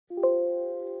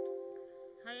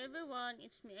everyone,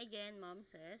 it's me again, Mom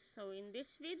Cess. So in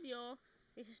this video,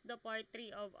 this is the part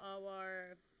 3 of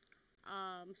our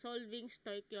solving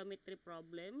stoichiometry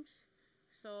problems.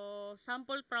 So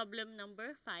sample problem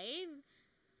number 5.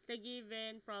 The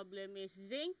given problem is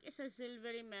zinc is a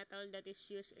silvery metal that is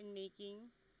used in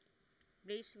making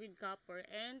brace with copper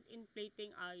and in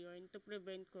plating iron to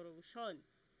prevent corrosion.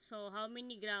 So how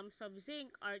many grams of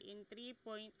zinc are in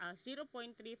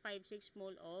 0.356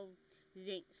 mole of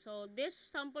zinc? So this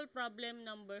sample problem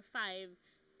number 5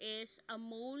 is a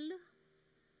mole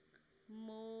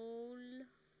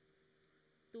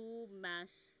to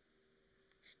mass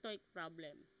stoich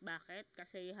problem. Bakit?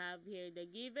 Kasi you have here the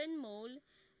given mole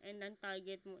and ang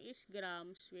target mo is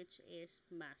grams, which is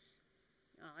mass.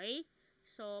 Okay?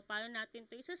 So, paano natin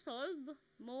ito isa-solve?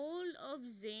 Mole of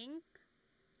zinc.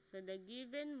 So, the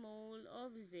given mole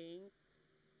of zinc.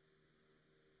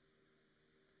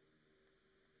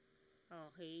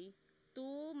 Okay.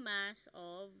 To mass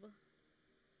of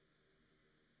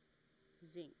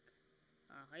zinc.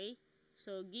 Okay.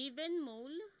 So, given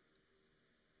mole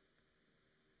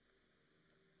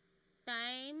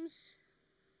times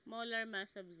molar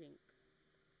mass of zinc.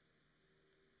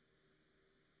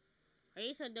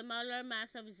 Okay, so the molar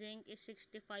mass of zinc is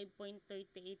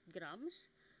 65.38 grams.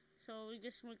 So, we'll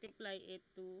just multiply it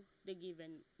to the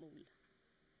given mole.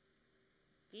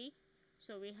 Okay,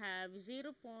 so we have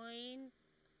 0.356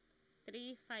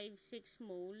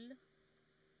 mole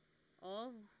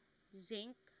of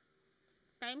zinc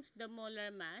times the molar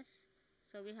mass.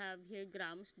 So, we have here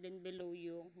grams, then below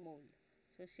yung mole.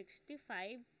 So,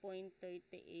 65.38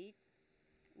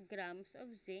 grams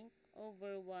of zinc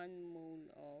over 1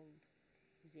 mole of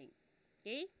zinc.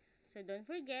 Okay? So, don't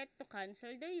forget to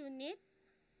cancel the unit.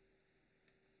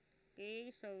 Okay?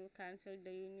 So, cancel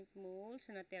the unit mole.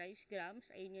 So, natira is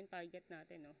grams. Ayun yung target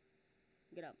natin, no?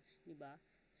 Grams. Diba?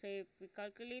 So, if we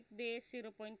calculate this,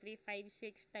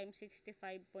 0.356 times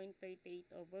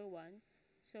 65.38 over 1.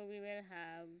 So, we will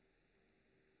have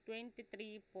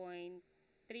 23.3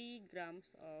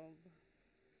 grams of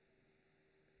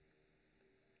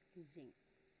zinc.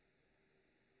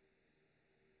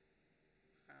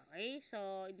 Okay,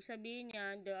 so ibig sabihin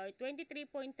niyan, there are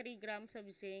 23.3 grams of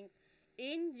zinc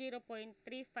in 0.356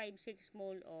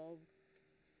 mole of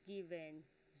given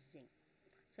zinc.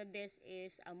 So this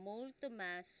is a mole to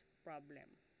mass problem.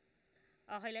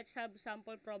 Okay, let's have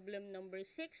sample problem number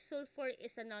 6. Sulfur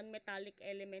is a non-metallic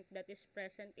element that is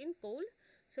present in coal.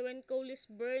 So when coal is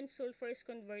burned, sulfur is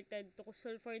converted to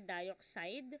sulfur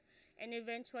dioxide and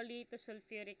eventually to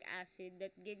sulfuric acid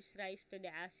that gives rise to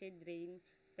the acid rain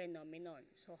phenomenon.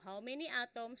 So how many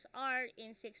atoms are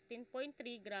in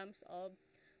 16.3 grams of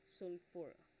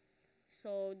sulfur?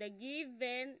 So the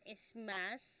given is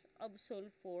mass of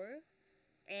sulfur.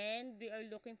 And we are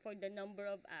looking for the number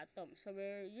of atoms. So,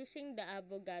 we're using the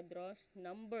Avogadro's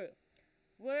number.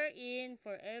 Wherein,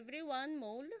 for every 1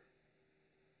 mole,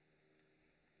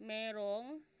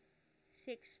 merong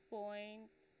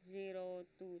 6.022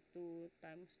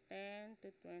 times 10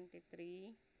 to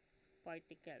 23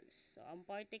 particles. So, ang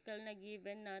particle na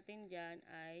given natin dyan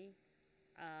ay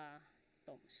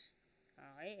atoms.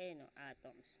 Okay, ayun o,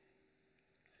 atoms.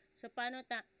 So, paano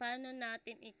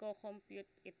natin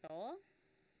i-compute ito?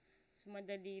 So,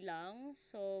 madali lang.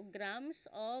 So, grams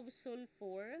of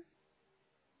sulfur.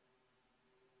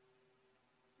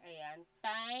 Ayan.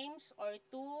 Times or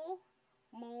 2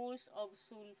 moles of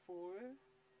sulfur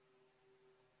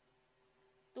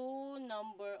to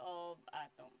number of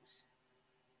atoms.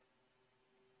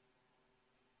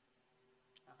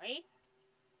 Okay?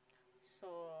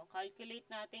 So, calculate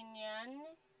natin yan.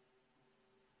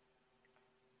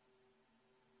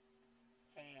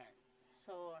 Ayan.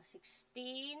 So,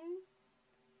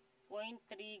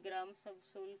 16.3 grams of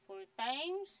sulfur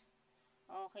times,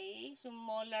 okay, so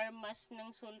molar mass ng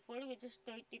sulfur which is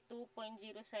 32.07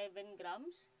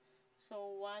 grams.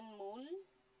 So, 1 mole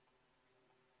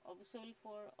of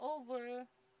sulfur over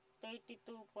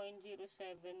 32.07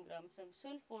 grams of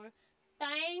sulfur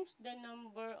times the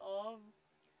number of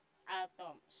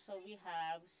atoms. So, we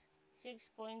have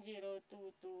 6.022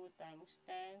 times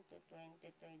 10 to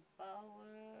 23rd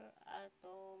power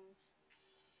atoms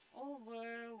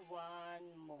over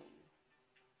 1 mole.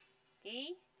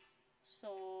 Okay?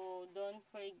 So, don't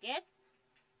forget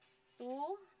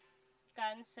to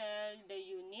cancel the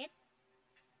unit.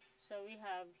 So, we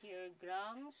have here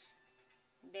grams,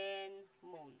 then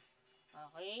mole.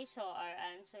 Okay? So, our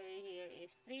answer here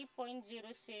is 3.06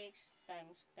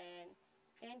 times 10,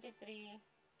 23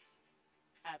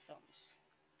 atoms.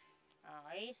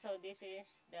 Okay, so this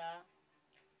is the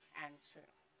answer.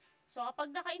 So,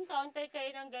 kapag naka-encounter kayo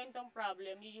ng ganitong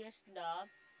problem, you use the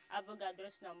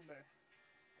Avogadro's number.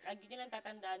 Lagi nyo lang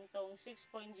tatandaan tong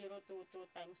 6.022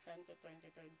 times 10 to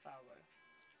 23rd power.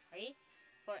 Okay?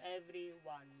 For every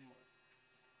 1 mole.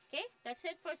 Okay? That's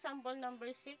it for sample number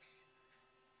 6.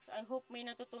 So, I hope may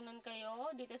natutunan kayo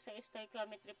dito sa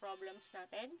stoichiometry problems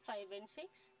natin, 5 and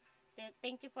 6.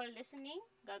 Thank you for listening.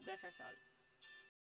 God bless us all.